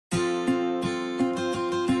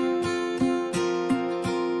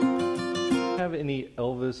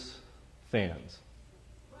Elvis fans?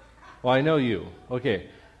 Well, I know you. Okay.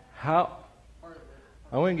 How?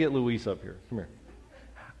 I want to get Luis up here. Come here.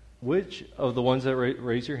 Which of the ones that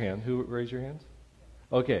raise your hand? Who raised your hands?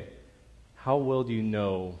 Okay. How well do you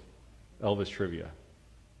know Elvis trivia?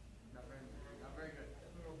 Not very good. I'm not pretty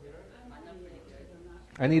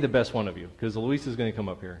good. I need the best one of you, because Luis is going to come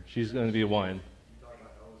up here. She's going to be one. You talking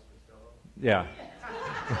about Elvis Costello? Yeah.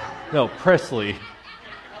 No, Presley.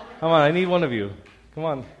 Come on, I need one of you. Come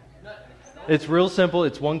on. It's real simple.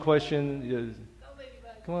 It's one question.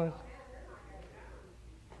 Come on.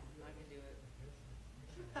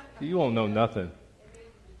 You won't know nothing.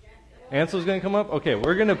 Ansel's going to come up? Okay,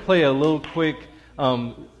 we're going to play a little quick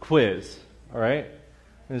quiz, all right?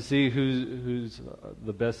 And see who's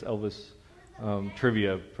the best Elvis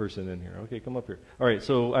trivia person in here. Okay, come up here. All right,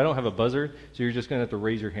 so I don't have a buzzer, so you're just going to have to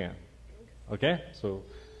raise your hand. Okay? So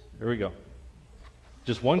here we go.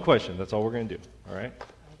 Just one question. That's all we're going to do, all right?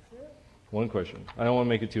 One question. I don't want to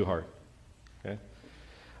make it too hard. Okay?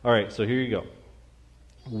 All right, so here you go.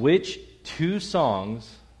 Which two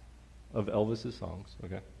songs of Elvis's songs,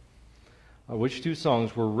 okay? Which two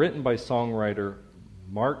songs were written by songwriter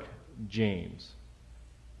Mark James?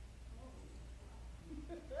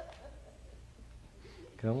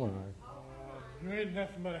 Come on. You ain't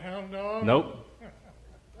nothing but a hound dog? Nope.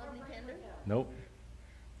 Lovely Tender? Nope.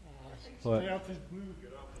 Stay What? out this blue.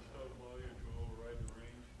 Get off the stove while you go right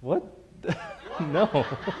What? the range. No.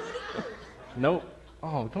 Nope.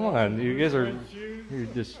 Oh, come on. You guys are... You're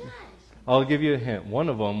just... I'll give you a hint. One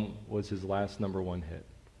of them was his last number one hit.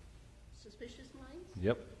 Suspicious Minds?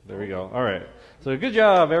 Yep, there we go. All right. So good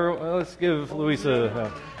job, everyone. Let's give Luis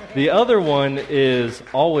a... The other one is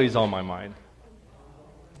Always on My Mind.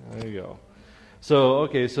 There you go. So,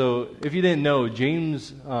 okay, so if you didn't know,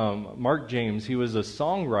 Mark James, he was a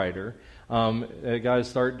songwriter. Got his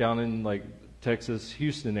start down in like Texas,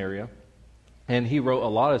 Houston area. And he wrote a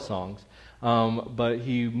lot of songs. But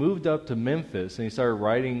he moved up to Memphis and he started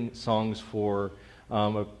writing songs for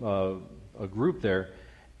a group there.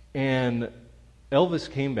 And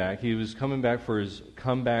Elvis came back. He was coming back for his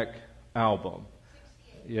comeback album.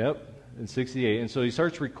 68. Yep, in 68. And so he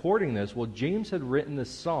starts recording this. Well, James had written this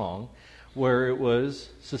song where it was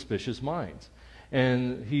Suspicious Minds.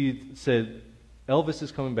 And he said, Elvis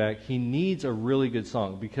is coming back. He needs a really good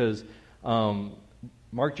song because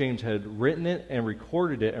Mark James had written it and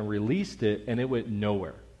recorded it and released it, and it went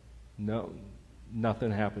nowhere. No,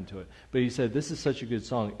 nothing happened to it. But he said, this is such a good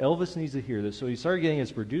song. Elvis needs to hear this. So he started getting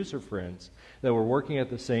his producer friends that were working at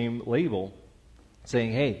the same label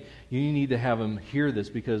saying, hey, you need to have him hear this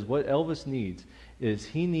because what Elvis needs is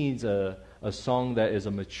he needs a song that is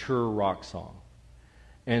a mature rock song.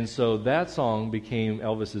 And so that song became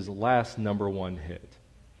Elvis's last number one hit.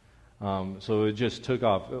 So it just took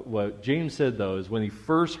off. What James said, though, is when he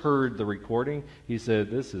first heard the recording, he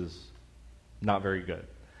said, this is not very good.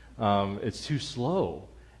 It's too slow.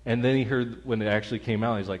 And then he heard when it actually came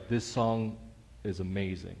out, he's like, this song is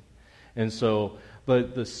amazing. And so,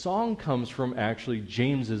 but the song comes from actually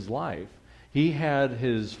James's life. He had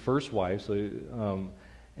his first wife,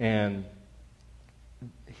 and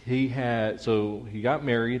he got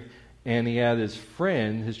married, and he had his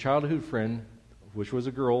friend, his childhood friend, which was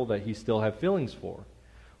a girl that he still had feelings for.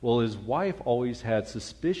 Well, his wife always had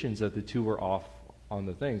suspicions that the two were off on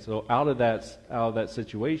the thing. So out of that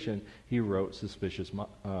situation, he wrote Suspicious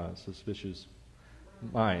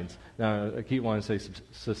Minds. Now, I keep wanting to say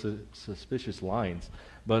Suspicious Lines.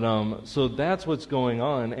 But so that's what's going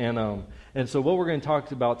on. And so what we're going to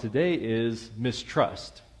talk about today is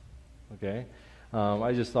mistrust. Okay?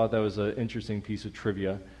 I just thought that was an interesting piece of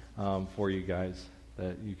trivia for you guys,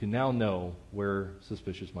 that you can now know where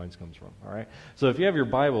Suspicious Minds comes from. All right? So if you have your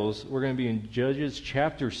Bibles, we're going to be in Judges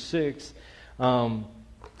chapter 6.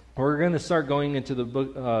 We're going to start going into the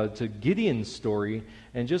book, to Gideon's story.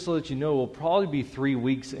 And just to let you know, we'll probably be 3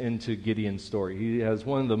 weeks into Gideon's story. He has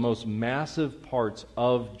one of the most massive parts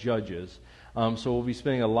of Judges. So we'll be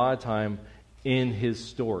spending a lot of time in his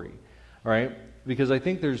story. All right? Because I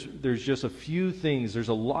think there's just a few things. There's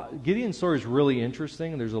a lot. Gideon's story is really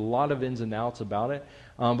interesting. There's a lot of ins and outs about it.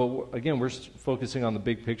 But again, we're focusing on the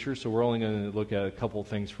big picture, so we're only going to look at a couple of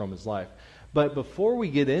things from his life. But before we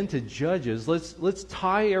get into Judges, let's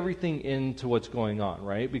tie everything into what's going on,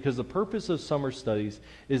 right? Because the purpose of summer studies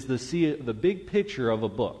is to see the big picture of a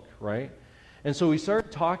book, right? And so we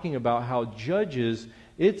start talking about how Judges,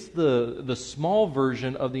 it's the small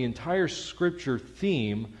version of the entire Scripture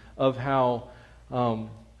theme of how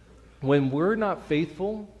when we're not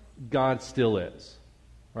faithful, God still is.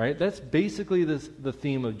 Right? That's basically the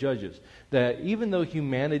theme of Judges. That even though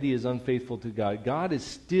humanity is unfaithful to God, God is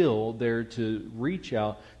still there to reach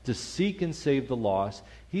out, to seek and save the lost.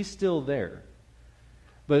 He's still there.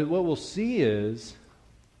 But what we'll see is,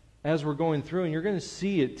 as we're going through, and you're going to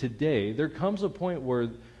see it today, there comes a point where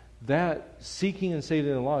that seeking and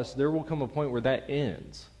saving the lost, there will come a point where that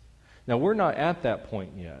ends. Now, we're not at that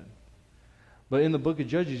point yet. But in the book of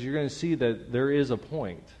Judges, you're going to see that there is a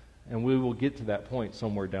point. And we will get to that point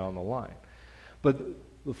somewhere down the line. But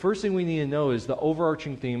the first thing we need to know is the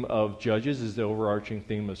overarching theme of Judges is the overarching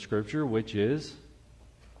theme of Scripture, which is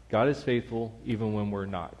God is faithful even when we're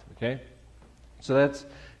not. Okay? So that's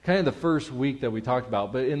kind of the first week that we talked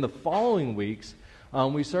about. But in the following weeks,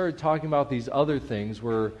 we started talking about these other things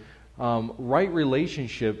where right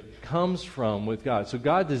relationship comes from with God. So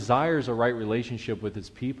God desires a right relationship with His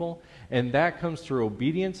people, and that comes through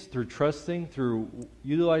obedience, through trusting, through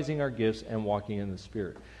utilizing our gifts, and walking in the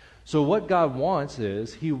Spirit. So what God wants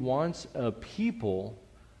is, He wants a people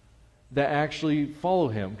that actually follow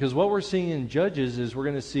Him. Because what we're seeing in Judges is we're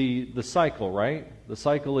going to see the cycle, right? The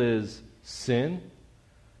cycle is sin,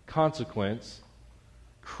 consequence,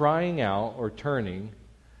 crying out or turning,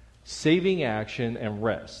 saving action, and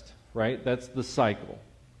rest. Right? That's the cycle.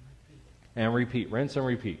 And repeat. Rinse and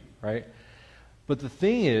repeat. Right? But the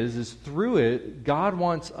thing is through it, God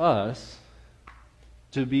wants us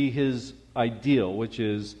to be His ideal, which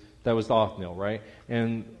is, that was the Othniel, right?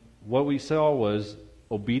 And what we saw was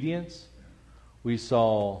obedience. We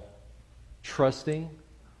saw trusting.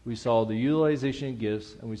 We saw the utilization of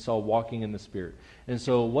gifts. And we saw walking in the Spirit. And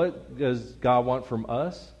so what does God want from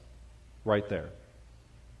us? Right there.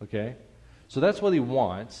 Okay? So that's what He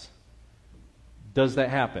wants. Does that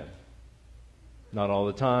happen? Not all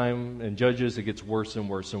the time. In Judges, it gets worse and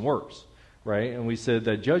worse and worse, right? And we said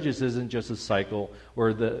that Judges isn't just a cycle where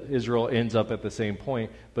Israel ends up at the same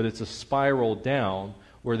point, but it's a spiral down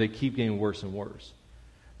where they keep getting worse and worse.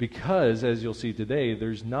 Because, as you'll see today,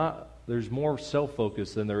 there's more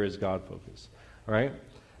self-focus than there is God-focus, all right?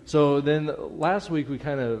 So then last week we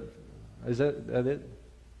kind of, is that it?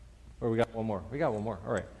 Or we got one more? We got one more,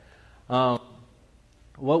 all right.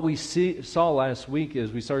 What we saw last week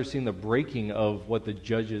is we started seeing the breaking of what the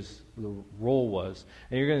role was.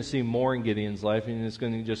 And you're going to see more in Gideon's life, and it's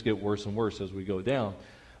going to just get worse and worse as we go down.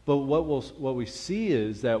 But what we see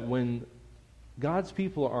is that when God's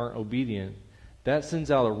people aren't obedient, that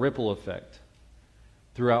sends out a ripple effect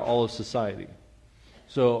throughout all of society.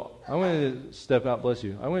 So I'm going to step out, bless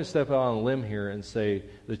you, I'm going to step out on a limb here and say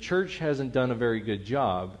the church hasn't done a very good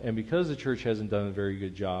job, and because the church hasn't done a very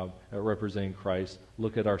good job at representing Christ,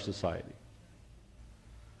 look at our society.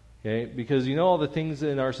 Okay? Because you know all the things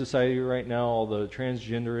in our society right now, all the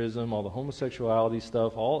transgenderism, all the homosexuality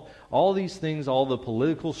stuff, all these things, all the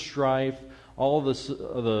political strife, all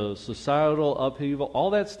the societal upheaval, all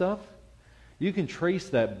that stuff, you can trace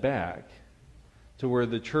that back to where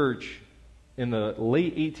the church in the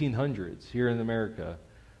late 1800s here in America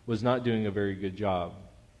was not doing a very good job.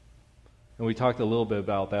 And we talked a little bit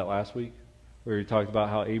about that last week, where we talked about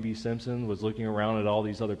how A.B. Simpson was looking around at all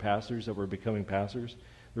these other pastors that were becoming pastors.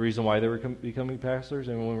 The reason why they were becoming pastors,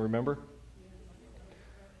 anyone remember?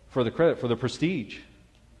 For the credit, for the prestige.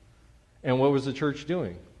 And what was the church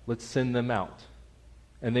doing? Let's send them out.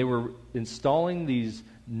 And they were installing these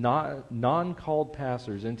non-called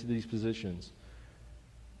pastors into these positions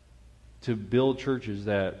to build churches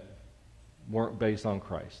that weren't based on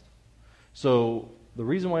Christ. So the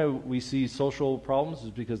reason why we see social problems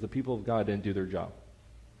is because the people of God didn't do their job.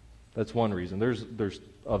 That's one reason. There's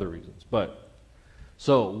other reasons. But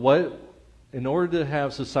so what, in order to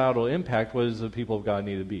have societal impact, what does the people of God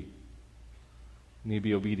need to be? We need to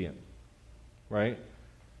be obedient. Right?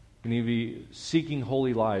 We need to be seeking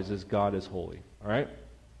holy lives as God is holy. All right?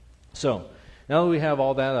 So, now that we have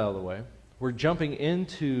all that out of the way, we're jumping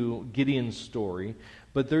into Gideon's story,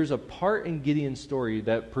 but there's a part in Gideon's story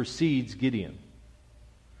that precedes Gideon.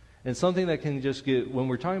 And something that can just get, when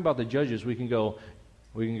we're talking about the judges, we can go,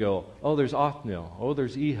 oh, there's Othniel. Oh,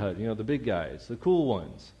 there's Ehud, the big guys, the cool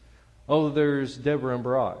ones. Oh, there's Deborah and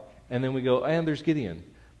Barak. And then we go, and there's Gideon.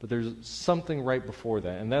 But there's something right before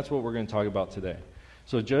that, and that's what we're going to talk about today.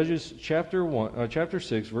 So Judges chapter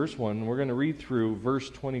 6, verse 1, we're going to read through verse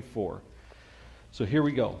 24. So here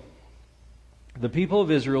we go. The people of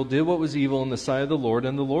Israel did what was evil in the sight of the Lord,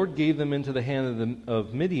 and the Lord gave them into the hand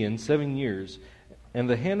of Midian 7 years. And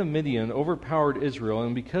the hand of Midian overpowered Israel,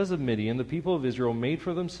 and because of Midian, the people of Israel made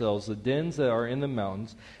for themselves the dens that are in the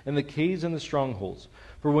mountains, and the caves and the strongholds.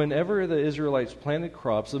 For whenever the Israelites planted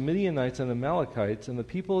crops, the Midianites and the Amalekites and the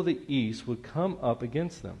people of the east would come up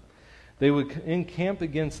against them. They would encamp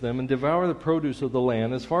against them and devour the produce of the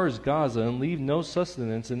land as far as Gaza, and leave no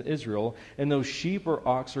sustenance in Israel, and no sheep or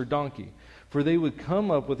ox or donkey. For they would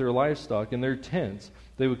come up with their livestock in their tents.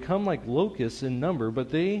 They would come like locusts in number,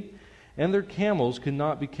 but they and their camels could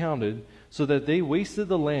not be counted, so that they wasted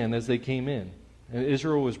the land as they came in. And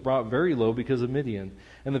Israel was brought very low because of Midian.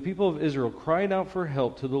 And the people of Israel cried out for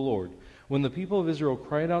help to the Lord. When the people of Israel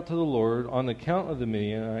cried out to the Lord on account of the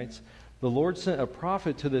Midianites, the Lord sent a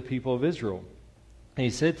prophet to the people of Israel. And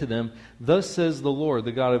he said to them, "Thus says the Lord,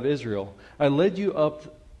 the God of Israel, I led you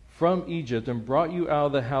up from Egypt and brought you out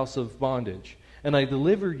of the house of bondage. And I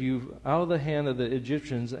delivered you out of the hand of the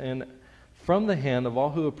Egyptians and from the hand of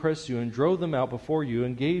all who oppressed you, and drove them out before you,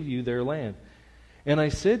 and gave you their land. And I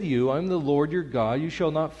said to you, I am the Lord your God. You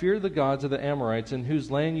shall not fear the gods of the Amorites in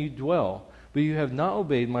whose land you dwell, but you have not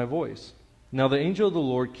obeyed my voice." Now the angel of the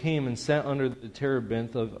Lord came and sat under the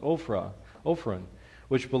terebinth of Ophrah,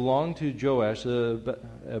 which belonged to Joash the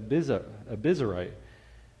Abizarite.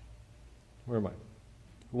 Where am I?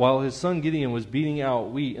 While his son Gideon was beating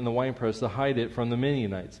out wheat in the winepress to hide it from the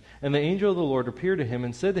Midianites. And the angel of the Lord appeared to him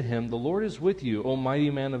and said to him, "The Lord is with you, O mighty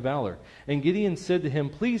man of valor." And Gideon said to him,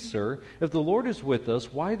 "Please, sir, if the Lord is with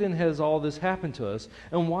us, why then has all this happened to us?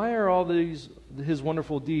 And why are all these his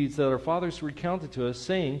wonderful deeds that our fathers recounted to us,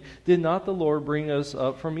 saying, Did not the Lord bring us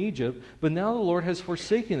up from Egypt? But now the Lord has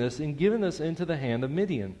forsaken us and given us into the hand of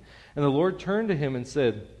Midian." And the Lord turned to him and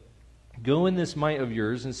said, "Go in this might of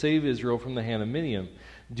yours and save Israel from the hand of Midian.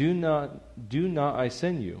 Do not I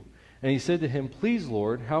send you?" And he said to him, "Please,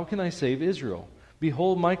 Lord, how can I save Israel?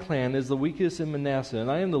 Behold, my clan is the weakest in Manasseh, and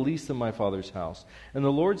I am the least in my father's house." And the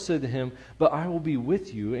Lord said to him, "But I will be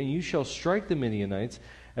with you, and you shall strike the Midianites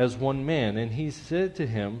as one man." And he said to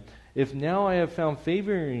him, "If now I have found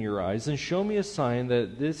favor in your eyes, then show me a sign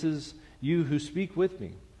that this is you who speak with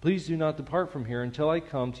me. Please do not depart from here until I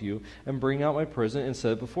come to you and bring out my present and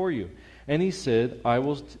set it before you." And he said, I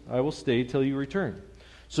will stay till you return."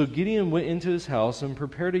 So Gideon went into his house and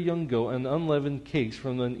prepared a young goat and unleavened cakes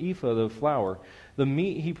from an ephah of flour. The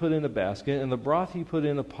meat he put in a basket, and the broth he put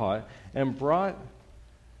in a pot, and brought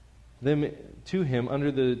them to him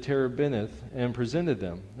under the terebinth, and presented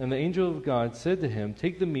them. And the angel of God said to him,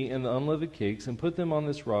 "Take the meat and the unleavened cakes, and put them on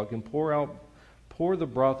this rock, and pour the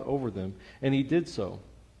broth over them." And he did so.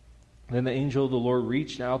 Then the angel of the Lord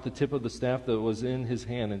reached out the tip of the staff that was in his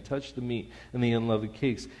hand and touched the meat and the unleavened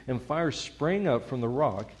cakes. And fire sprang up from the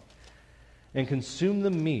rock and consumed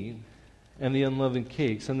the meat and the unleavened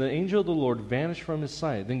cakes. And the angel of the Lord vanished from his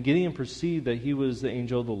sight. Then Gideon perceived that he was the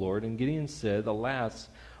angel of the Lord. And Gideon said, "Alas,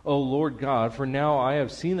 O Lord God, for now I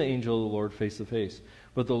have seen the angel of the Lord face to face."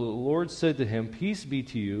 But the Lord said to him, "Peace be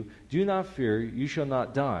to you. Do not fear. You shall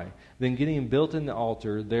not die." Then Gideon built an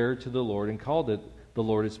altar there to the Lord and called it, "The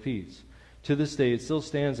Lord is Peace." To this day, it still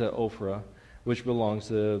stands at Ophrah, which belongs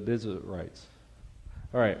to the Abizarites.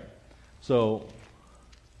 All right, so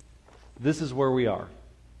this is where we are.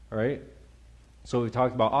 All right, so we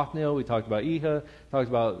talked about Othniel, we talked about Ehud, talked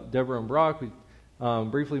about Deborah and Barak. We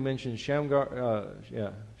briefly mentioned Shamgar,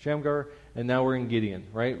 and now we're in Gideon.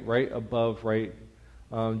 Right above,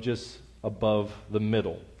 just above the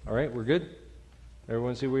middle. All right, we're good.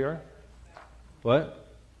 Everyone see where we are? What?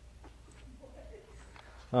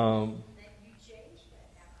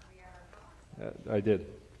 I did.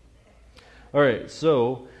 All right,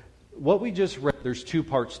 so what we just read, there's two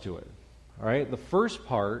parts to it. All right, the first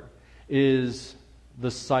part is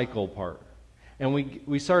the cycle part. And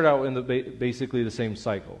we start out in basically the same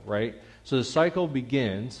cycle, right? So the cycle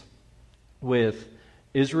begins with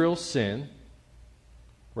Israel's sin,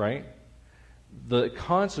 right? The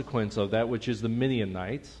consequence of that, which is the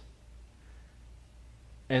Midianites.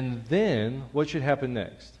 And then, what should happen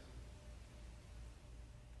next?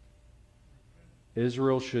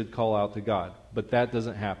 Israel should call out to God. But that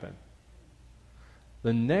doesn't happen.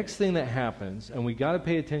 The next thing that happens, and we got to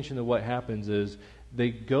pay attention to what happens, is they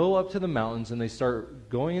go up to the mountains and they start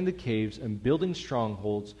going into caves and building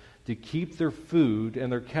strongholds to keep their food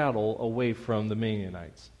and their cattle away from the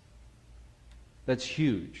Midianites. That's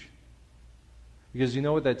huge. Because you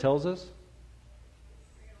know what that tells us?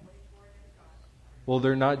 Well,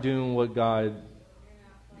 they're not doing what God...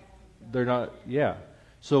 They're not... Yeah.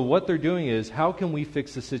 So what they're doing is, how can we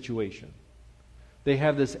fix the situation? They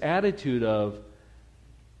have this attitude of,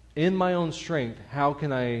 in my own strength, how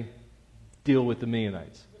can I deal with the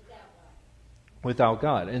Midianites? Without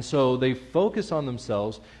God. And so they focus on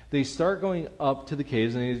themselves. They start going up to the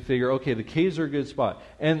caves and they figure, okay, the caves are a good spot.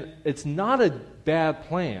 And it's not a bad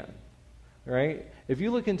plan, right? If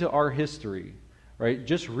you look into our history, right,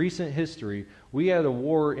 just recent history, we had a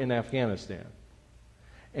war in Afghanistan.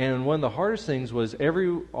 And one of the hardest things was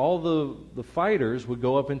all the fighters would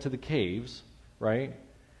go up into the caves, right?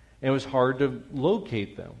 And it was hard to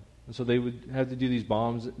locate them. And so they would have to do these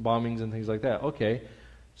bombings and things like that. Okay,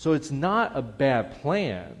 so it's not a bad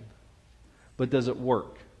plan, but does it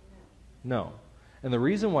work? No. And the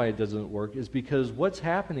reason why it doesn't work is because what's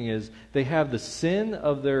happening is they have the sin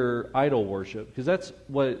of their idol worship, because that's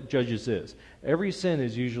what Judges is. Every sin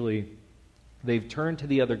is usually they've turned to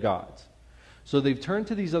the other gods. So they've turned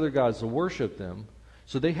to these other gods to worship them.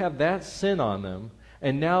 So they have that sin on them,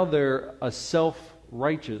 and now they're a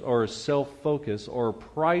self-righteous or a self-focused or a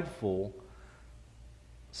prideful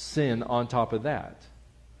sin on top of that.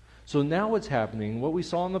 So now what's happening, what we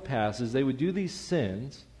saw in the past, is they would do these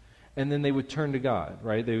sins, and then they would turn to God,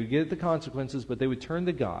 right? They would get the consequences, but they would turn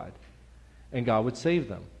to God, and God would save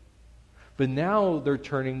them. But now they're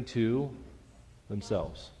turning to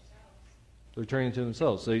themselves. They're turning to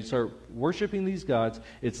themselves. So they start worshiping these gods.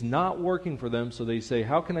 It's not working for them, so they say,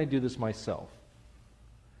 how can I do this myself?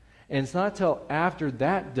 And it's not till after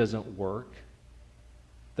that doesn't work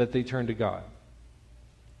that they turn to God.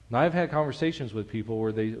 Now, I've had conversations with people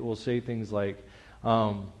where they will say things like,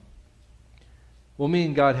 well, me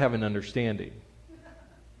and God have an understanding.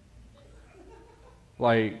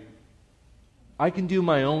 Like, I can do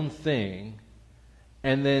my own thing,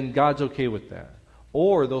 and then God's okay with that.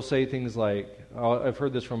 Or they'll say things like, I've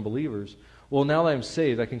heard this from believers, well, now that I'm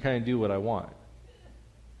saved, I can kind of do what I want.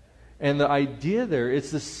 And the idea there, it's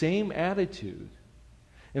the same attitude.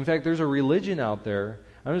 In fact, there's a religion out there.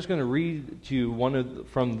 I'm just going to read to you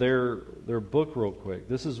from their book real quick.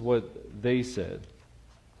 This is what they said.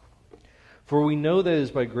 For we know that it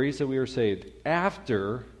is by grace that we are saved,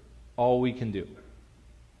 after all we can do.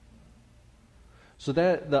 So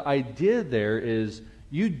that the idea there is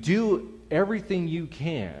you do everything you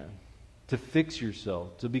can to fix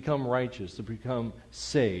yourself, to become righteous, to become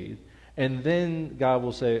saved, and then God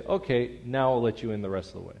will say, okay, now I'll let you in the rest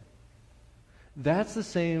of the way. That's the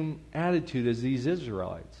same attitude as these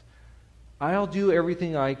Israelites. I'll do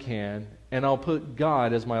everything I can, and I'll put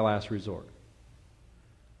God as my last resort.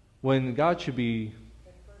 When God should be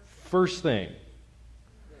first thing.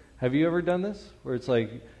 Have you ever done this? Where it's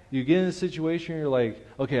like, you get in a situation, you're like,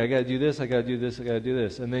 okay, I got to do this, I got to do this, I got to do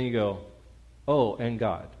this. And then you go, oh, and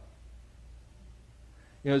God.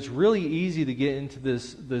 You know, it's really easy to get into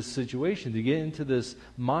this situation, to get into this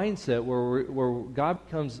mindset where God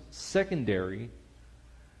becomes secondary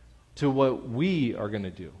to what we are going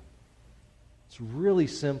to do. It's really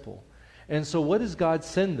simple. And so what does God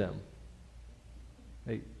send them?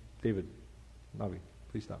 Hey, David, Navi,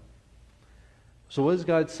 please stop. So what does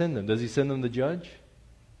God send them? Does he send them the judge?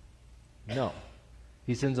 No.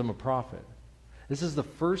 He sends them a prophet. This is the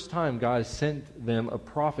first time God has sent them a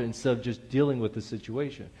prophet instead of just dealing with the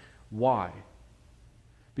situation. Why?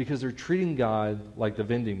 Because they're treating God like the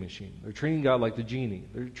vending machine. They're treating God like the genie.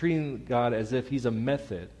 They're treating God as if he's a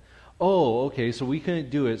method. Oh, okay, so we couldn't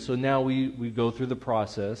do it, so now we go through the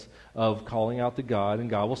process of calling out to God, and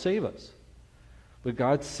God will save us. But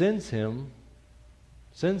God sends them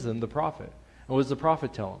the prophet. And what does the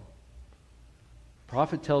prophet tell him? The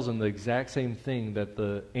prophet tells him the exact same thing that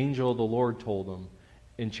the angel of the Lord told him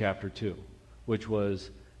in chapter 2, which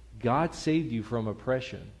was, God saved you from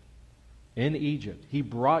oppression in Egypt. He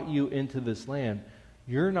brought you into this land.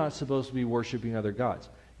 You're not supposed to be worshiping other gods.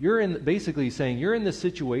 You're basically saying you're in this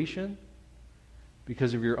situation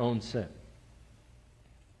because of your own sin.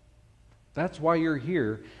 That's why you're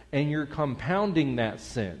here, and you're compounding that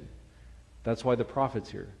sin. That's why the prophet's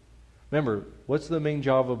here. Remember, what's the main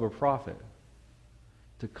job of a prophet?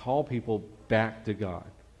 To call people back to God.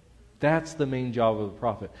 That's the main job of a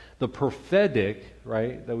prophet. The prophetic,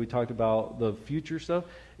 right, that we talked about, the future stuff,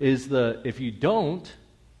 is if you don't,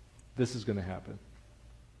 this is going to happen.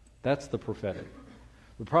 That's the prophetic.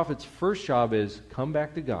 The prophet's first job is come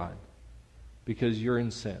back to God because you're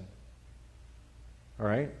in sin. All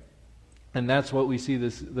right? And that's what we see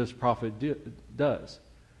this prophet does.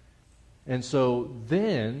 And so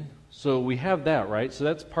we have that, right? So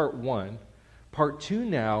that's part one. Part two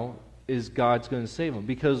now is God's going to save them.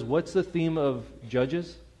 Because what's the theme of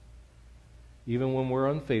Judges? Even when we're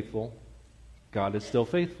unfaithful, God is still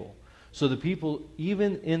faithful. So the people,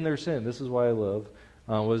 even in their sin, this is why I love,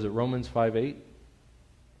 Romans 5:8?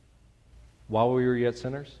 While we were yet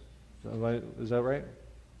sinners? Is that right?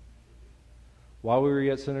 While we were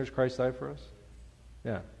yet sinners, Christ died for us?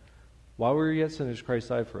 Yeah. While we were yet sinners, Christ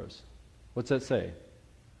died for us. What's that say?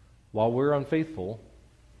 While we're unfaithful,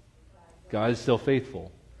 God is still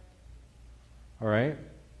faithful. All right?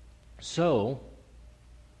 So,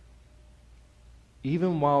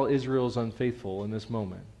 even while Israel is unfaithful in this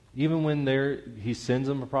moment, Even when he sends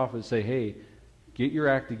them a prophet to say, hey, get your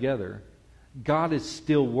act together, God is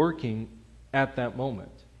still working at that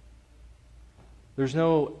moment. There's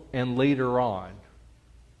no, and later on.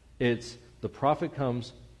 It's the prophet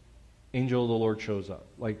comes, angel of the Lord shows up.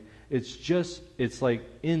 Like, it's like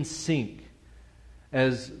in sync.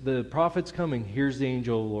 As the prophet's coming, here's the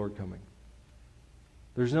angel of the Lord coming.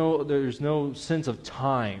 There's no sense of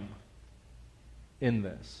time in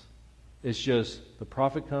this. It's just the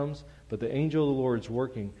prophet comes, but the angel of the Lord's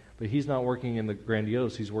working, but he's not working in the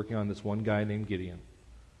grandiose. He's working on this one guy named Gideon.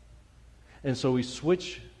 And so we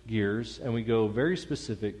switch gears and we go very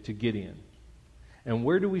specific to Gideon. And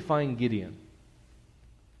where do we find Gideon?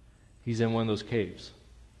 He's in one of those caves.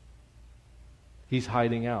 He's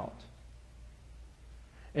hiding out.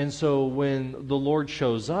 And so when the Lord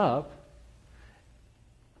shows up,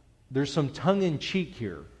 there's some tongue-in-cheek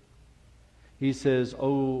here. He says,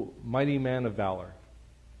 "Oh, mighty man of valor."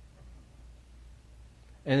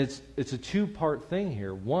 And it's a two-part thing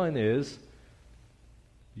here. One is,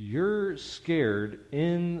 you're scared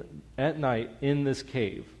at night in this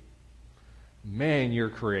cave. Man, you're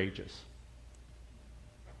courageous.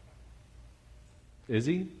 Is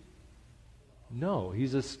he? No,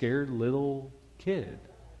 he's a scared little kid.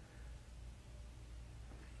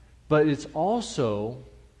 But it's also,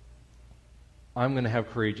 I'm going to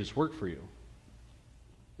have courageous work for you.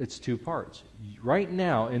 It's two parts. Right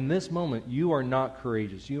now, in this moment, you are not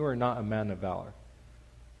courageous. You are not a man of valor.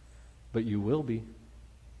 But you will be.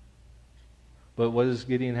 But what does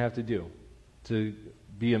Gideon have to do to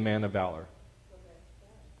be a man of valor?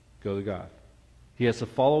 Go to God. He has to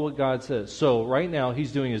follow what God says. So right now,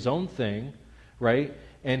 he's doing his own thing, right?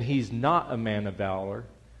 And he's not a man of valor.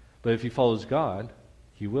 But if he follows God,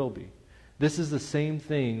 he will be. This is the same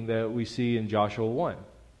thing that we see in Joshua 1.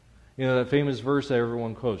 You know, that famous verse that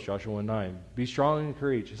everyone quotes, Joshua 1:9. Be strong and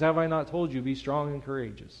courageous. Have I not told you, be strong and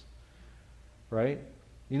courageous? Right?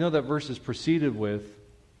 You know that verse is preceded with,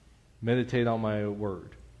 meditate on my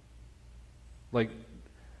word. Like,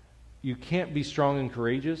 you can't be strong and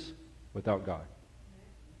courageous without God.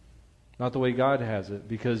 Not the way God has it,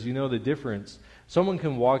 because you know the difference. Someone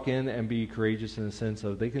can walk in and be courageous in the sense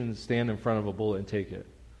of they can stand in front of a bullet and take it.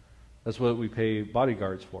 That's what we pay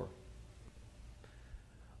bodyguards for.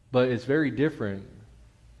 But it's very different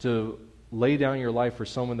to lay down your life for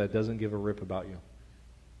someone that doesn't give a rip about you.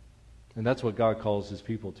 And that's what God calls his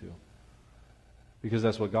people to. Because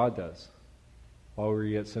that's what God does. While we were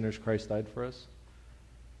yet sinners, Christ died for us.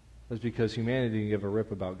 That's because humanity didn't give a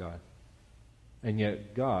rip about God. And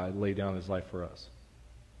yet God laid down his life for us.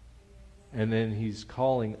 And then he's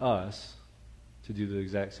calling us to do the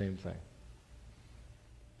exact same thing.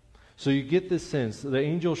 So you get this sense, the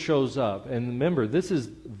angel shows up, and remember, this is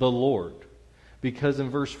the Lord. Because in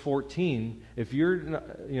verse 14, if you're,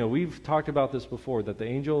 we've talked about this before, that the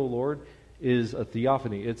angel of the Lord is a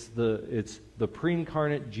theophany. It's the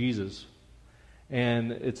pre-incarnate Jesus.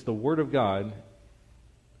 And it's the Word of God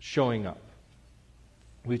showing up.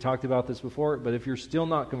 We talked about this before, but if you're still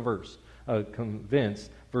not convinced,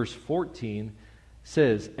 verse 14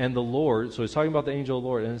 says, and the Lord, so it's talking about the angel of the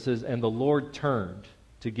Lord, and it says, and the Lord turned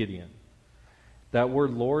to Gideon. That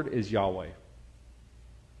word Lord is Yahweh.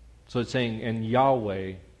 So it's saying, and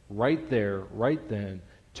Yahweh, right there, right then,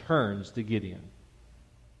 turns to Gideon.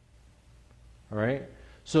 All right?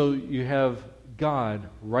 So you have God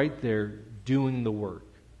right there doing the work.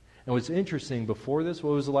 And what's interesting, before this,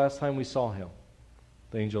 what was the last time we saw him?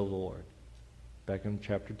 The angel of the Lord. Back in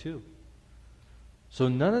chapter 2. So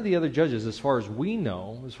none of the other judges, as far as we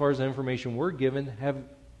know, as far as the information we're given, have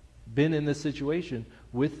been in this situation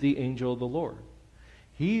with the angel of the Lord.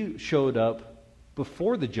 He showed up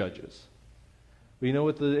before the judges. But you know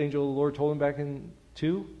what the angel of the Lord told him back in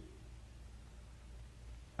 2?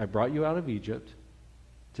 I brought you out of Egypt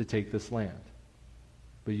to take this land.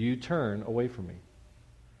 But you turn away from me.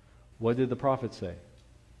 What did the prophet say?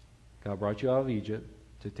 God brought you out of Egypt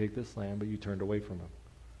to take this land, but you turned away from him.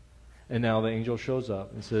 And now the angel shows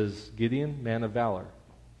up and says, Gideon, man of valor.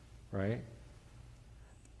 Right?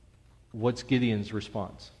 What's Gideon's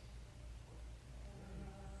response?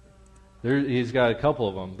 He's got a couple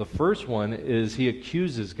of them. The first one is he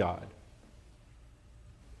accuses God.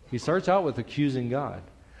 He starts out with accusing God.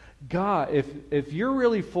 God, if you're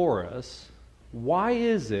really for us, why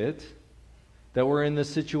is it that we're in this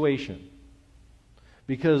situation?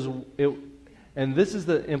 Because and this is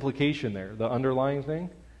the implication there, the underlying thing,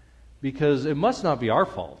 because it must not be our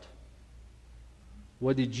fault.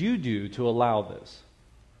 What did you do to allow this?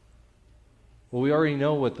 Well, we already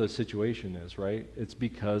know what the situation is, right? It's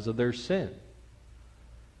because of their sin.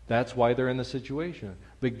 That's why they're in the situation.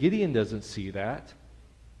 But Gideon doesn't see that.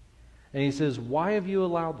 And he says, why have you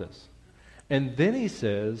allowed this? And then he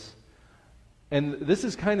says, and this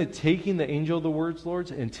is kind of taking the angel of the words,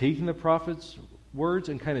 Lords, and taking the prophet's words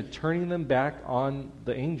and kind of turning them back on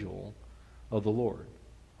the angel of the Lord,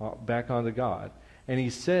 back onto God. And he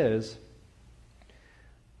says,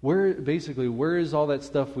 where is all that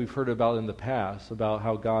stuff we've heard about in the past about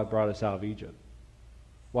how God brought us out of Egypt?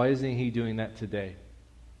 Why isn't he doing that today?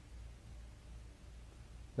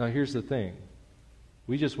 Now here's the thing.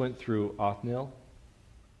 We just went through Othniel,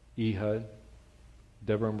 Ehud,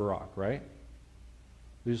 Deborah, and Barak, right?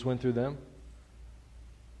 We just went through them.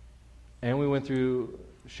 And we went through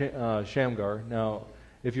Shamgar. Now,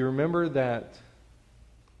 if you remember that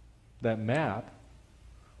map,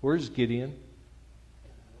 where's Gideon?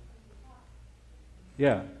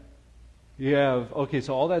 Yeah. You have, okay,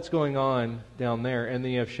 so all that's going on down there, and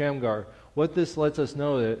then you have Shamgar. What this lets us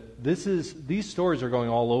know that these stories are going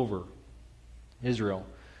all over Israel.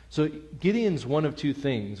 So Gideon's one of two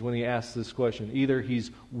things when he asks this question. Either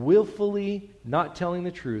he's willfully not telling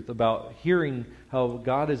the truth about hearing how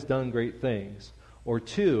God has done great things, or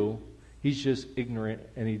two, he's just ignorant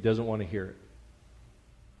and he doesn't want to hear it.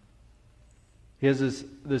 He has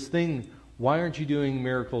this thing, why aren't you doing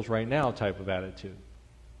miracles right now type of attitude.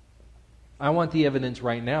 I want the evidence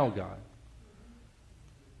right now, God.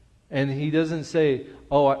 And he doesn't say,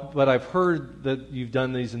 but I've heard that you've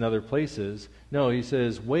done these in other places. No, he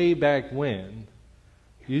says, way back when,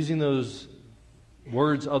 using those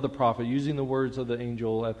words of the prophet, using the words of the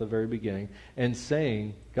angel at the very beginning, and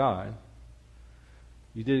saying, God,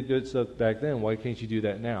 you did good stuff back then. Why can't you do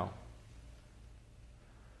that now?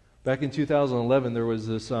 Back in 2011, there was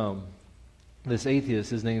this atheist.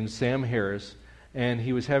 His name's Sam Harris. And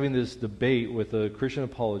he was having this debate with a Christian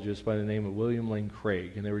apologist by the name of William Lane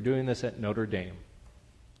Craig. And they were doing this at Notre Dame.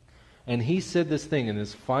 And he said this thing in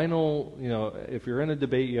this final, if you're in a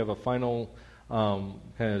debate, you have a final kind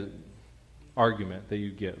of argument that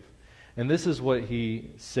you give. And this is what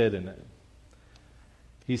he said in it.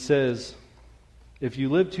 He says, if you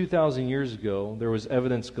lived 2,000 years ago, there was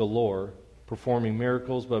evidence galore performing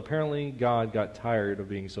miracles, but apparently God got tired of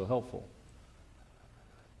being so helpful.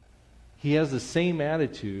 He has the same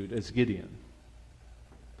attitude as Gideon.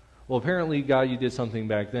 Well, apparently, God, you did something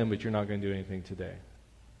back then, but you're not going to do anything today.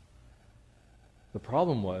 The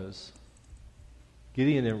problem was,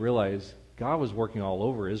 Gideon didn't realize God was working all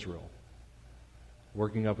over Israel.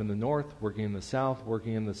 Working up in the north, working in the south,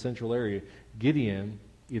 working in the central area. Gideon,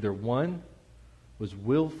 either one, was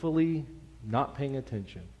willfully not paying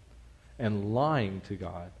attention and lying to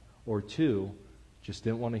God, or two, just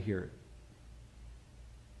didn't want to hear it.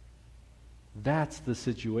 That's the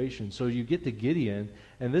situation. So you get to Gideon,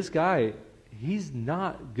 and this guy, he's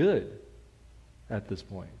not good at this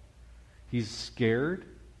point. He's scared.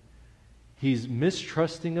 He's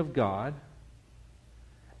mistrusting of God.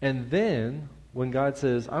 And then, when God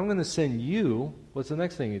says, I'm going to send you, what's the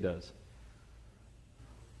next thing he does?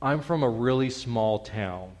 I'm from a really small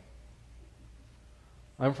town.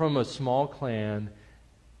 I'm from a small clan,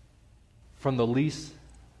 from the least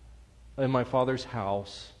in my father's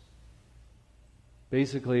house.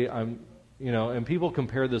 Basically, and people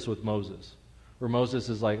compare this with Moses, where Moses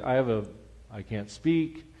is like, I can't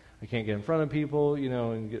speak, I can't get in front of people,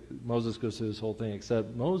 and Moses goes through this whole thing.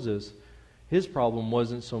 Except Moses, his problem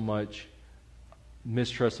wasn't so much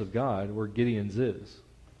mistrust of God, where Gideon's is.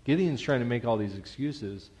 Gideon's trying to make all these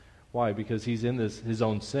excuses. Why? Because he's in his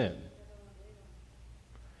own sin.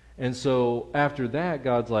 And so after that,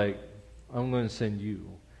 God's like, I'm going to send you.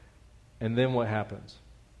 And then what happens?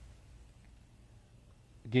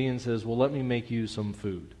 Gideon says, well, let me make you some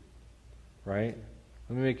food. Right?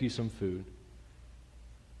 Let me make you some food.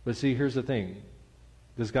 But see, here's the thing.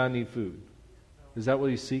 Does God need food? Is that what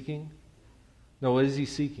he's seeking? No, what is he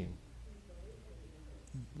seeking?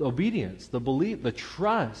 The obedience, the belief, the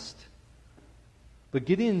trust. But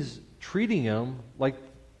Gideon's treating him like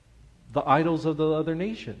the idols of the other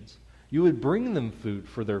nations. You would bring them food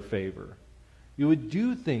for their favor. You would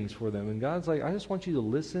do things for them. And God's like, I just want you to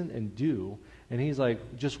listen and do. And he's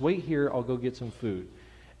like, just wait here, I'll go get some food.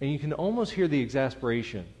 And you can almost hear the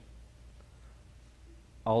exasperation.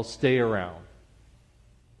 I'll stay around.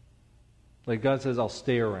 Like God says, I'll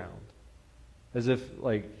stay around. As if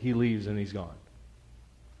like he leaves and he's gone.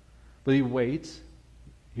 But he waits.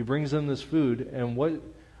 He brings them this food. And what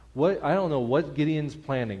I don't know what Gideon's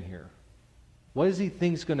planning here. What does he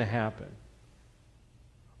think's going to happen?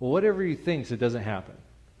 Well, whatever he thinks, it doesn't happen.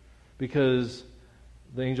 Because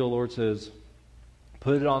the angel of the Lord says,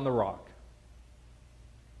 put it on the rock.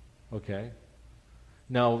 Okay?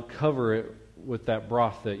 Now cover it with that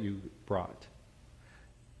broth that you brought.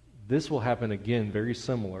 This will happen again, very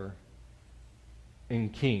similar in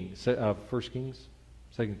Kings, 1 Kings,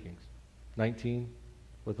 2 Kings, 19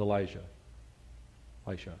 with Elijah.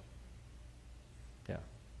 Yeah.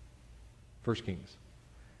 1 Kings.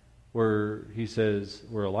 Where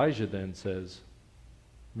Elijah then says,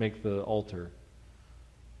 make the altar.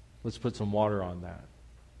 Let's put some water on that.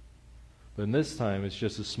 But in this time, it's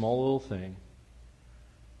just a small little thing.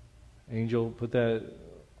 Angel, put that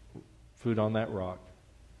food on that rock.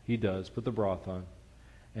 He does, put the broth on.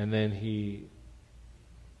 And then he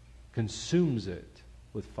consumes it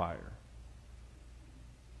with fire.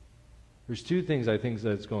 There's two things I think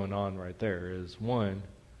that's going on right there. Is one,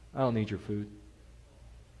 I don't need your food.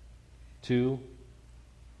 Two,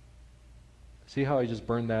 see how I just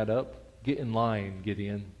burned that up? Get in line,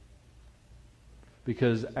 Gideon.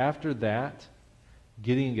 Because after that,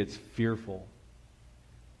 Gideon gets fearful.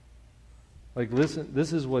 Like, listen,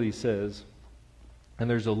 this is what he says. And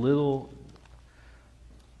there's a little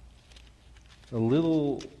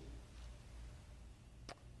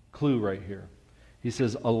clue right here. He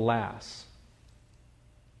says, alas.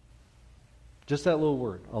 Just that little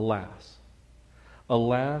word, alas.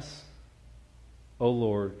 Alas, O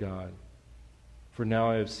Lord God, for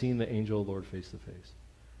now I have seen the angel of the Lord face to face.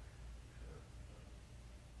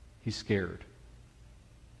 He's scared.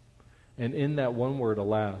 And in that one word,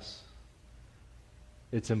 alas,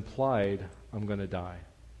 it's implied, I'm going to die.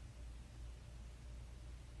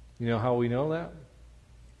 You know how we know that?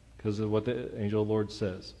 Because of what the angel of the Lord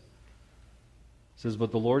says. It says,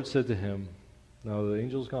 but the Lord said to him, now the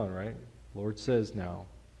angel's gone, right? The Lord says now,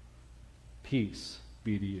 peace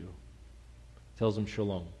be to you. Tells him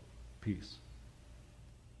shalom, peace.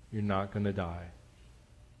 You're not going to die.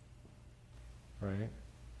 Right?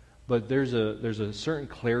 But there's a certain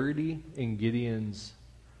clarity in Gideon's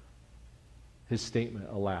his statement,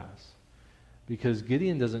 alas. Because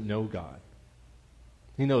Gideon doesn't know God.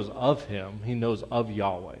 He knows of him. He knows of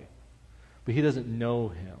Yahweh. But he doesn't know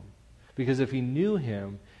him. Because if he knew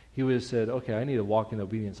him, he would have said, okay, I need to walk in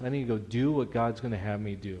obedience. I need to go do what God's going to have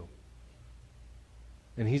me do.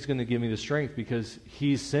 And he's going to give me the strength because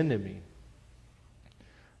he's sending me.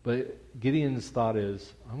 But Gideon's thought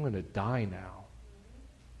is, I'm going to die now.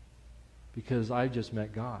 Because I just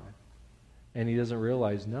met God. And he doesn't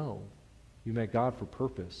realize, no, you met God for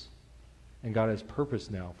purpose. And God has purpose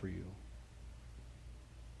now for you.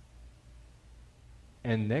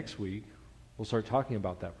 And next week, we'll start talking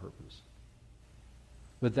about that purpose.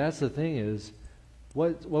 But that's the thing is,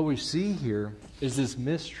 what we see here is this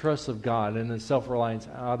mistrust of God and the self-reliance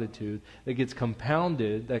attitude that gets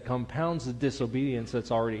compounded, that compounds the disobedience that's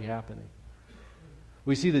already happening.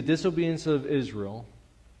 We see the disobedience of Israel,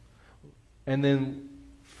 and then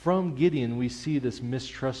from Gideon we see this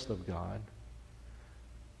mistrust of God.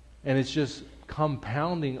 And it's just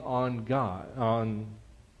compounding on God, on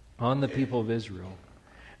the people of Israel.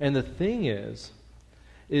 And the thing is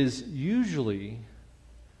usually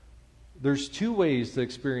there's two ways to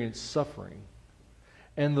experience suffering.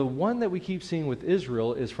 And the one that we keep seeing with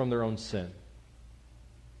Israel is from their own sin.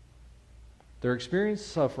 They're experiencing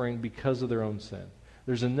suffering because of their own sin.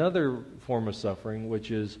 There's another form of suffering,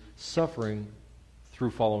 which is suffering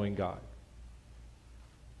through following God.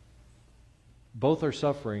 Both are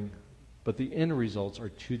suffering, but the end results are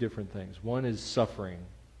two different things. One is suffering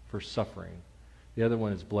for suffering. The other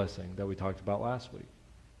one is blessing that we talked about last week.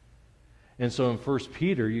 And so in 1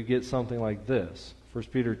 Peter, you get something like this. 1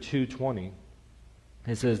 Peter 2:20,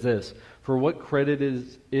 it says this, for what credit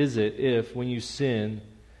is it if when you sin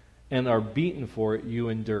and are beaten for it, you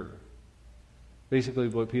endure? Basically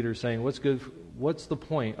what Peter's saying, what's the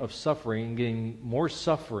point of suffering and getting more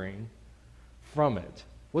suffering from it?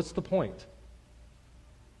 What's the point?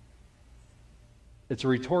 It's a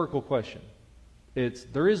rhetorical question.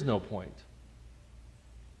 There is no point.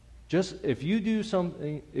 Just if you do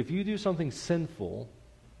something sinful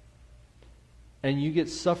and you get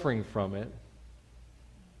suffering from it,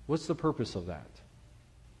 what's the purpose of that?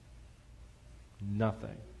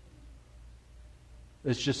 Nothing.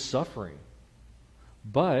 It's just suffering.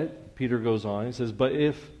 But, Peter goes on, he says, but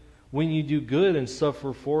if when you do good and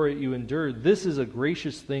suffer for it you endure, this is a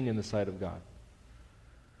gracious thing in the sight of God.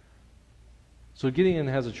 So Gideon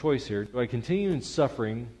has a choice here. Do I continue in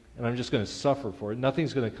suffering and I'm just going to suffer for it?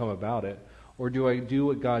 Nothing's going to come about it. Or do I do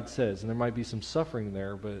what God says? And there might be some suffering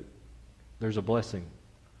there, but there's a blessing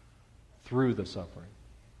through the suffering.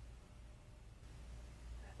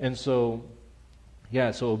 And so,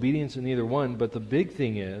 so obedience in either one. But the big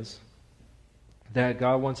thing is that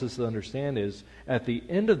God wants us to understand is at the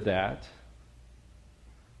end of that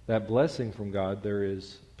blessing from God, there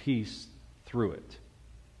is peace through it.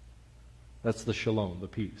 That's the shalom, the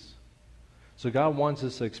peace. So God wants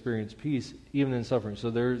us to experience peace even in suffering.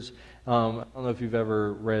 So there's, I don't know if you've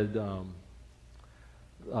ever read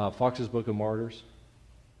Fox's Book of Martyrs.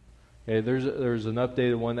 Okay, there's an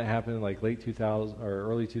updated one that happened in like late 2000 or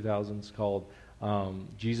early 2000s called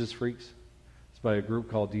Jesus Freaks. It's by a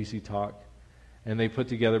group called DC Talk. And they put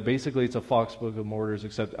together, basically it's a Fox Book of Martyrs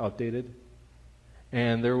except outdated.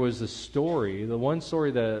 And there was a story, the one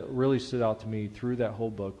story that really stood out to me through that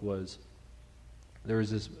whole book was there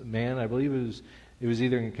was this man, I believe it was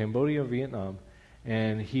either in Cambodia or Vietnam,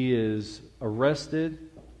 and he is arrested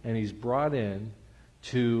and he's brought in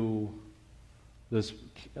to this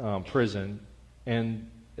prison, and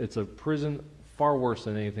it's a prison far worse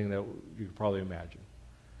than anything that you could probably imagine.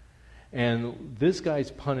 And this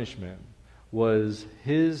guy's punishment was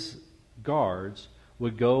his guards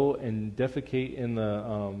would go and defecate in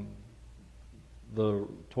the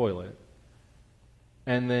toilet,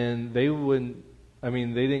 and then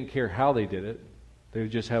they didn't care how they did it. They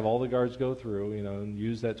would just have all the guards go through, and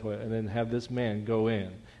use that toilet, and then have this man go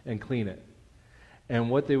in and clean it. And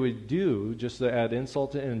what they would do, just to add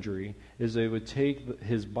insult to injury, is they would take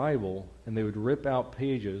his Bible and they would rip out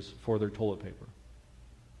pages for their toilet paper.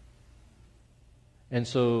 And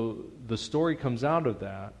so the story comes out of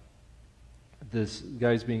that. This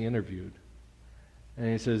guy's being interviewed. And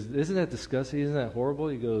he says, "Isn't that disgusting? Isn't that horrible?"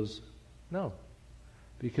 He goes, "No.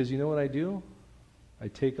 Because you know what I do? I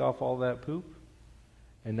take off all that poop,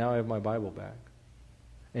 and now I have my Bible back."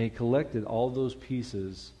 And he collected all those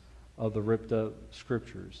pieces of the ripped up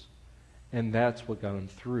scriptures. And that's what got him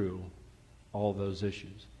through all those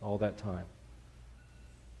issues, all that time.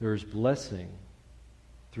 There's blessing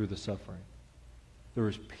through the suffering. There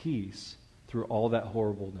was peace through all that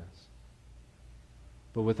horribleness.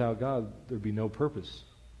 But without God, there'd be no purpose.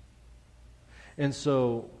 And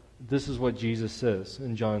so this is what Jesus says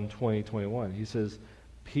in John 20:21. He says,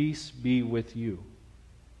 "Peace be with you."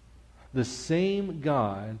 The same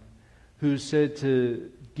God who said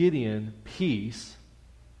to Gideon, "Peace,"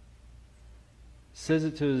 says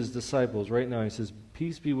it to his disciples right now. He says,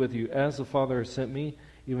 "Peace be with you. As the Father has sent me,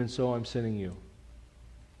 even so I'm sending you."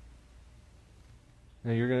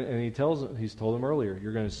 Now he's told them earlier,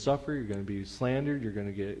 you're going to suffer, you're going to be slandered, you're going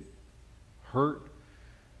to get hurt.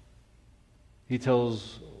 He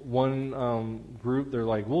tells one group, they're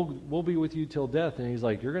like, we'll be with you till death. And he's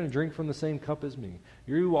like, you're going to drink from the same cup as me.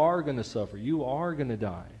 You are going to suffer. You are going to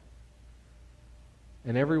die.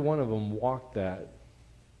 And every one of them walked that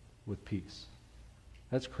with peace.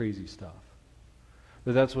 That's crazy stuff.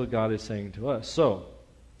 But that's what God is saying to us. So,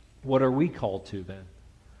 what are we called to then?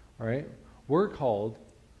 All right? We're called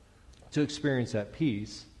to experience that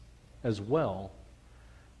peace as well.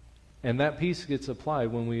 And that peace gets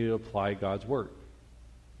applied when we apply God's Word.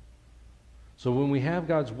 So when we have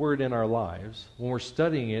God's Word in our lives, when we're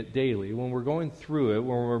studying it daily, when we're going through it, when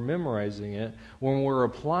we're memorizing it, when we're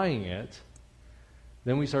applying it,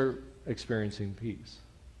 then we start experiencing peace.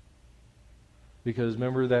 Because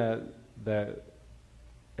remember that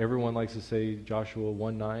everyone likes to say, Joshua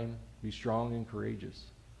 1:9, be strong and courageous.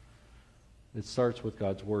 It starts with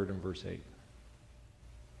God's Word in verse 8.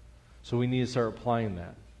 So we need to start applying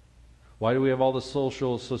that. Why do we have all the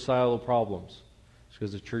societal problems? It's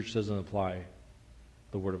because the church doesn't apply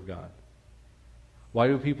the Word of God. Why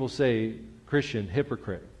do people say, Christian,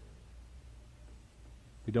 hypocrite?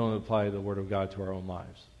 We don't apply the Word of God to our own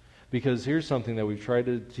lives. Because here's something that we've tried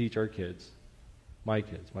to teach our kids, my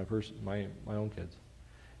own kids,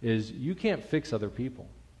 is you can't fix other people.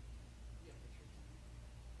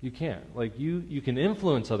 You can't. Like, you can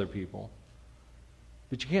influence other people,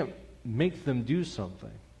 but you can't make them do something.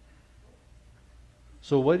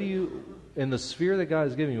 So what do you, in the sphere that God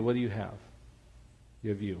has given you, what do you have? You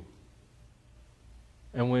have you.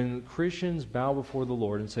 And when Christians bow before the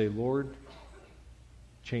Lord and say, Lord,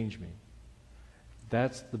 change me,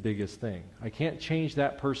 that's the biggest thing. I can't change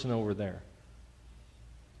that person over there.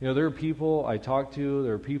 There are people I talk to,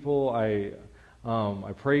 there are people I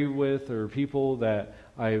pray with, there are people that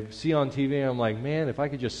I see on TV, and I'm like, man, if I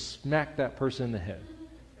could just smack that person in the head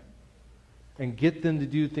and get them to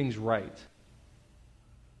do things right,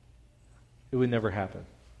 it would never happen.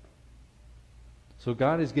 So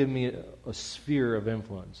God has given me a sphere of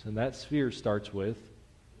influence, and that sphere starts with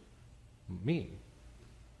me.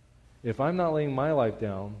 If I'm not laying my life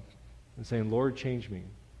down and saying, Lord, change me,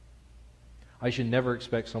 I should never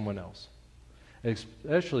expect someone else,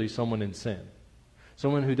 especially someone in sin.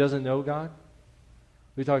 Someone who doesn't know God.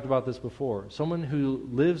 We talked about this before. Someone who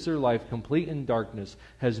lives their life complete in darkness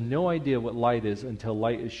has no idea what light is until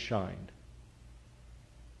light is shined.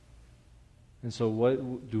 And so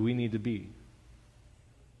what do we need to be?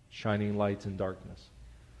 Shining lights in darkness.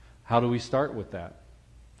 How do we start with that?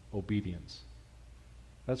 Obedience.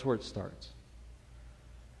 That's where it starts.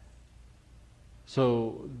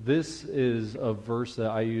 So this is a verse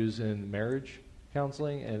that I use in marriage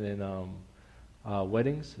counseling and in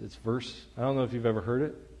weddings. It's verse, I don't know if you've ever heard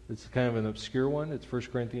it. It's kind of an obscure one. It's 1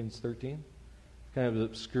 Corinthians 13. Kind of an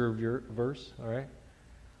obscure verse, all right?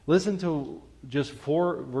 Listen to just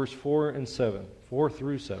verse 4 and 7. 4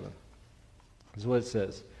 through 7. This is what it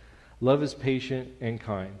says. Love is patient and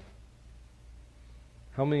kind.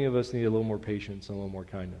 How many of us need a little more patience and a little more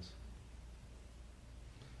kindness?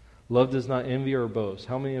 Love does not envy or boast.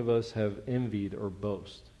 How many of us have envied or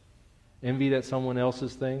boast? Envied at someone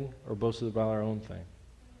else's thing or boasted about our own thing?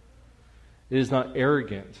 It is not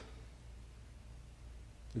arrogant.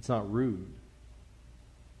 It's not rude.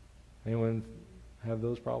 Anyone have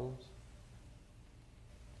those problems?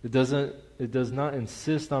 It does not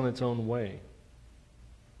insist on its own way.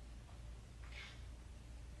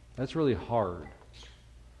 That's really hard.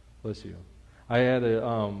 Bless you. I had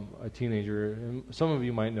a teenager, and some of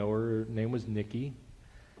you might know her. Her name was Nikki.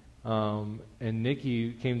 And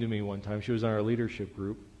Nikki came to me one time. She was on our leadership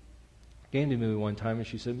group. Came to me one time, and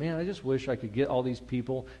she said, "Man, I just wish I could get all these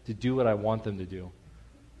people to do what I want them to do."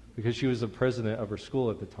 Because she was the president of her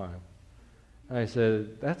school at the time. And I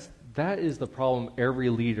said, that is the problem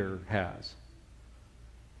every leader has.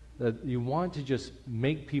 That you want to just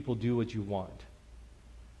make people do what you want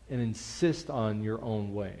and insist on your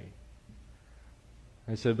own way.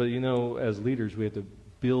 I said, but as leaders, we have to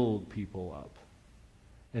build people up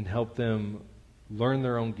and help them learn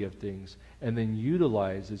their own giftings and then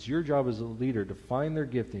utilize, it's your job as a leader to find their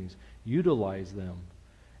giftings, utilize them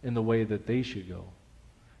in the way that they should go.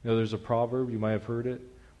 There's a proverb, you might have heard it,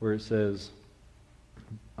 where it says,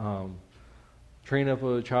 train up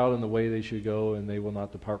a child in the way they should go and they will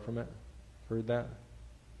not depart from it. Heard that?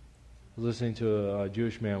 I was listening to a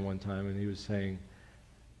Jewish man one time, and he was saying,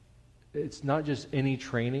 it's not just any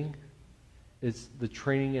training, it's the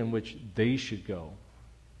training in which they should go.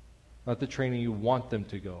 Not the training you want them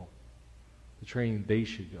to go. The training they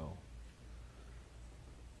should go.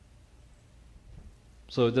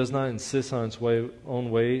 So it does not insist on its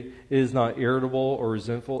own way. It is not irritable or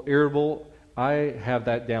resentful. Irritable, I have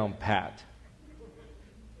that down pat.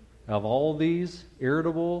 Of all these,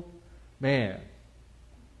 irritable, man,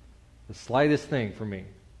 the slightest thing for me.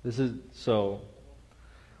 This is so.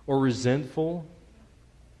 Or resentful.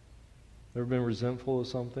 Ever been resentful of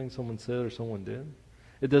something someone said or someone did?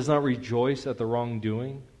 It does not rejoice at the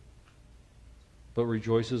wrongdoing, but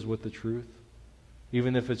rejoices with the truth,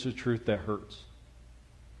 even if it's a truth that hurts.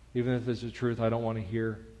 Even if it's a truth I don't want to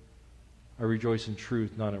hear, I rejoice in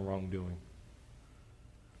truth, not in wrongdoing.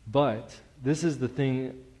 But this is the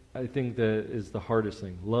thing I think that is the hardest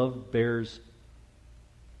thing. Love bears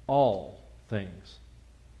all things,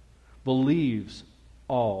 believes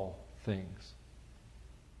all things.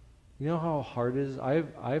 You know how hard it is?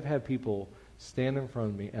 I've had people stand in front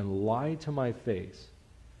of me and lie to my face.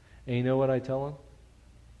 And you know what I tell them?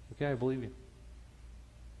 Okay, I believe you.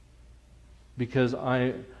 Because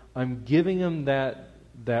I'm giving them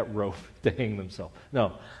that rope to hang themselves.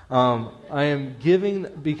 No. I am giving,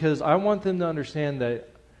 because I want them to understand that,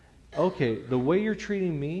 okay, the way you're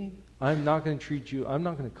treating me, I'm not going to treat you, I'm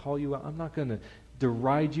not going to call you out, I'm not going to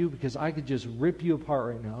deride you, because I could just rip you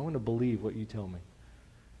apart right now. I want to believe what you tell me.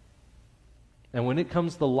 And when it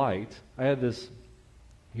comes to light, I had this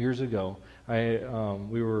years ago. I had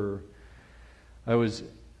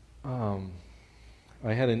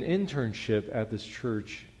an internship at this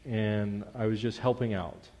church, and I was just helping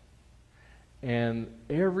out. And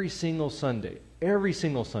every single Sunday, I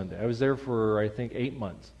was there for, I think, 8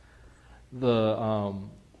 months. The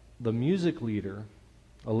music leader,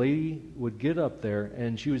 a lady, would get up there,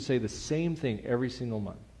 and she would say the same thing every single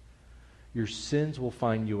month. Your sins will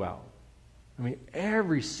find you out. I mean,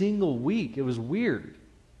 every single week. It was weird.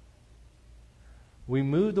 We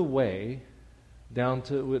moved away down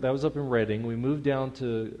to, that was up in Redding. We moved down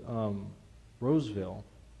to Roseville.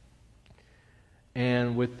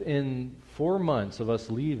 And within 4 months of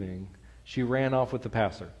us leaving, she ran off with the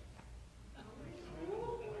pastor.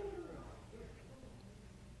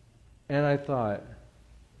 And I thought,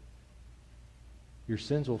 your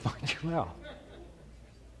sins will find you out.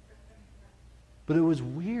 But it was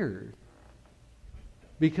weird.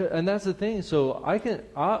 And that's the thing. So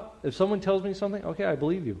if someone tells me something, okay, I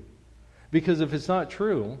believe you. Because if it's not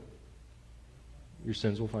true, your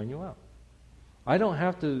sins will find you out. I don't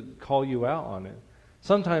have to call you out on it.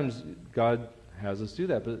 Sometimes God has us do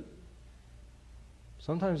that, but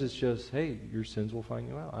sometimes it's just, hey, your sins will find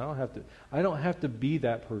you out. I don't have to be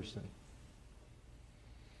that person.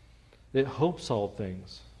 It hopes all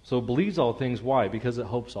things, So it believes all things. Why? Because it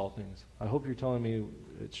hopes all things. I hope you're telling me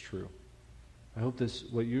it's true. I hope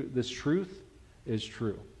this truth is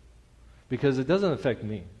true. Because it doesn't affect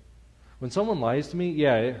me. When someone lies to me,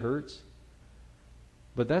 yeah, it hurts.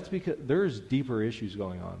 But that's because there's deeper issues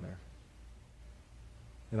going on there.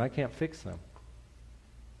 And I can't fix them.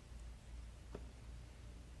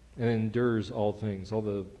 And it endures all things, all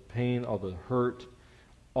the pain, all the hurt,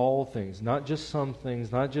 all things. Not just some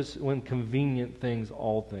things, not just when convenient things,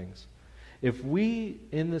 all things. If we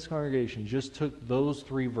in this congregation just took those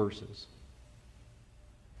 3 verses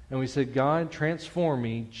and we said, God, transform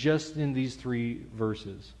me just in these 3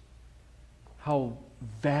 verses, how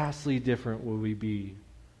vastly different would we be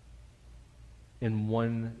in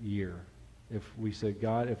 1 year if we said,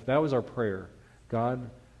 God, if that was our prayer, God,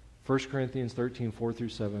 1 Corinthians 13, 4 through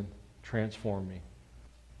 7, transform me.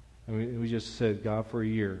 And we just said, God, for a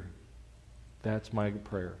year, that's my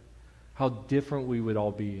prayer. How different we would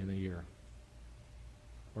all be in a year.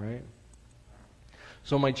 Right?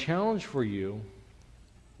 So my challenge for you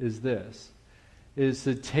is this, is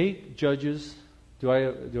to take Judges. Do I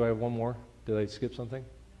have one more? Did I skip something?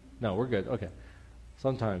 No, we're good. Okay.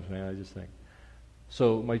 Sometimes, man, I just think.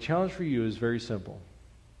 So my challenge for you is very simple.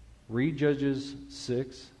 Read Judges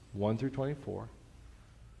 6, 1 through 24.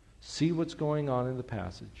 See what's going on in the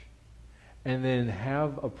passage. And then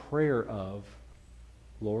have a prayer of,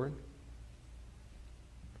 Lord,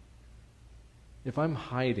 if I'm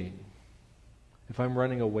hiding, if I'm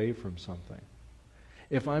running away from something,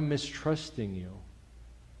 if I'm mistrusting you,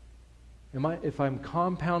 if I'm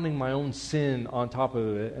compounding my own sin on top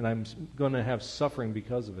of it and I'm going to have suffering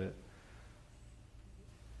because of it,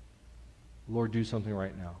 Lord, do something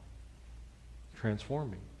right now. Transform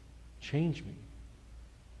me. Change me.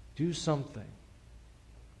 Do something.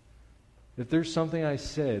 If there's something I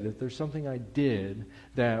said, if there's something I did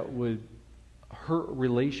that would hurt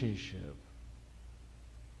relationship,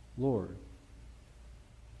 Lord,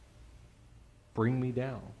 bring me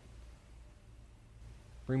down.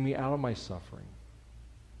 Bring me out of my suffering.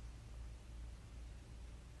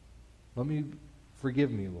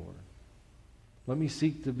 Forgive me, Lord. Let me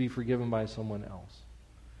seek to be forgiven by someone else.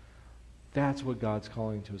 That's what God's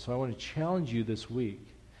calling to us. So I want to challenge you this week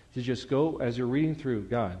to just go, as you're reading through,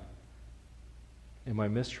 God, am I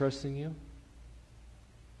mistrusting you?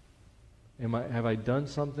 Have I done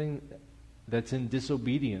something that's in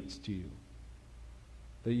disobedience to you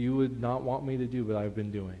that you would not want me to do, but I've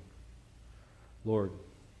been doing? Lord,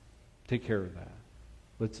 take care of that.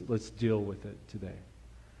 Let's deal with it today.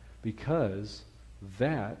 Because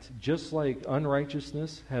that, just like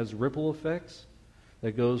unrighteousness has ripple effects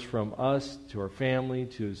that goes from us to our family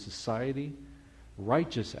to society,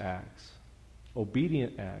 righteous acts,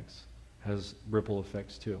 obedient acts, has ripple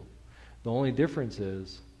effects too. The only difference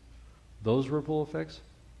is those ripple effects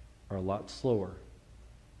are a lot slower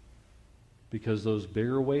because those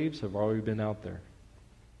bigger waves have already been out there.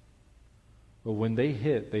 But when they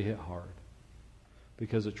hit hard.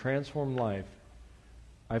 Because a transformed life,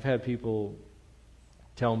 I've had people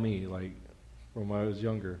tell me, like, when I was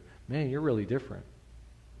younger, man, you're really different.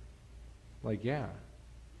 Like, yeah,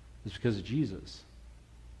 it's because of Jesus.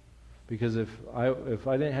 Because if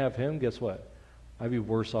I didn't have him, guess what? I'd be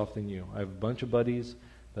worse off than you. I have a bunch of buddies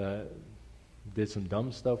that did some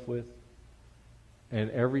dumb stuff with,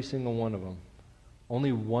 and every single one of them,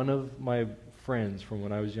 only one of my friends from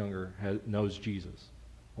when I was younger knows Jesus.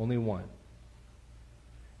 Only one.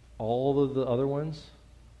 All of the other ones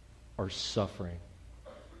are suffering.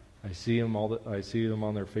 I see them on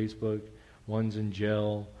their Facebook. One's in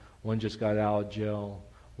jail. One just got out of jail.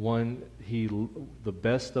 One, the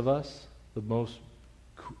best of us, I don't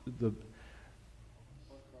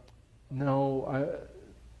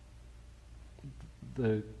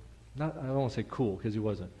want to say cool because he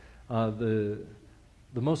wasn't. The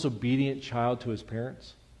most obedient child to his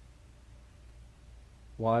parents,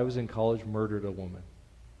 while I was in college, murdered a woman.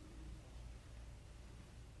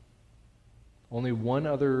 Only one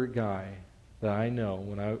other guy that I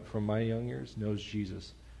know from my young years knows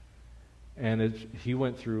Jesus. And he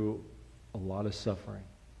went through a lot of suffering.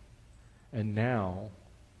 And now,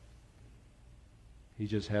 he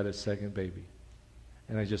just had his second baby.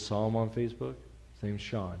 And I just saw him on Facebook. His name's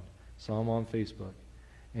Sean. Saw him on Facebook.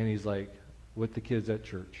 And he's like, with the kids at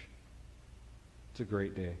church. It's a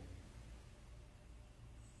great day.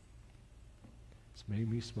 It's made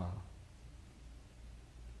me smile.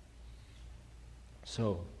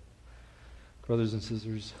 So, brothers and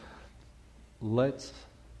sisters, let's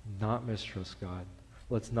not mistrust God.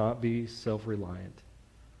 Let's not be self-reliant.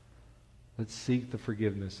 Let's seek the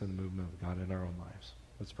forgiveness and the movement of God in our own lives.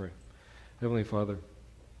 Let's pray. Heavenly Father,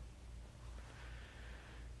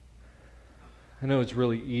 I know it's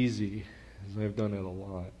really easy, as I've done it a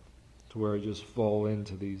lot, to where I just fall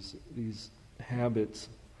into these habits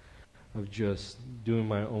of just doing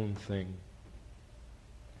my own thing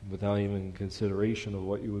without even consideration of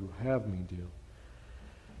what you would have me do.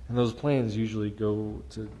 And those plans usually go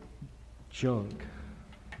to junk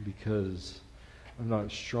because I'm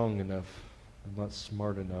not strong enough, I'm not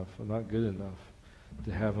smart enough, I'm not good enough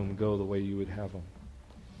to have them go the way you would have them.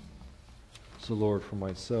 So Lord, for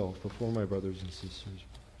myself, before my brothers and sisters,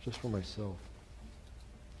 just for myself,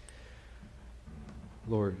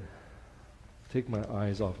 Lord, take my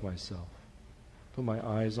eyes off myself. Put my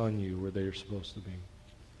eyes on you where they are supposed to be.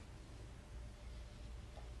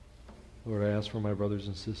 Lord, I ask for my brothers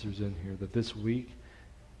and sisters in here that this week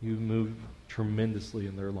you move tremendously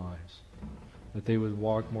in their lives. That they would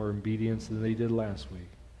walk more in obedience than they did last week.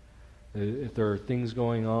 If there are things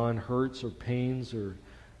going on, hurts or pains or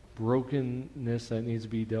brokenness that needs to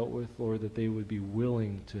be dealt with, Lord, that they would be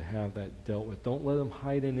willing to have that dealt with. Don't let them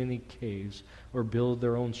hide in any caves or build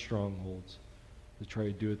their own strongholds to try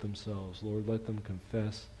to do it themselves. Lord, let them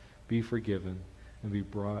confess, be forgiven, and be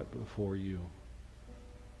brought before you.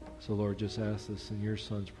 So, Lord, just ask this in your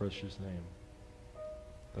Son's precious name,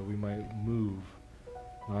 that we might move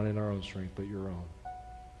not in our own strength, but your own.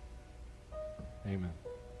 Amen.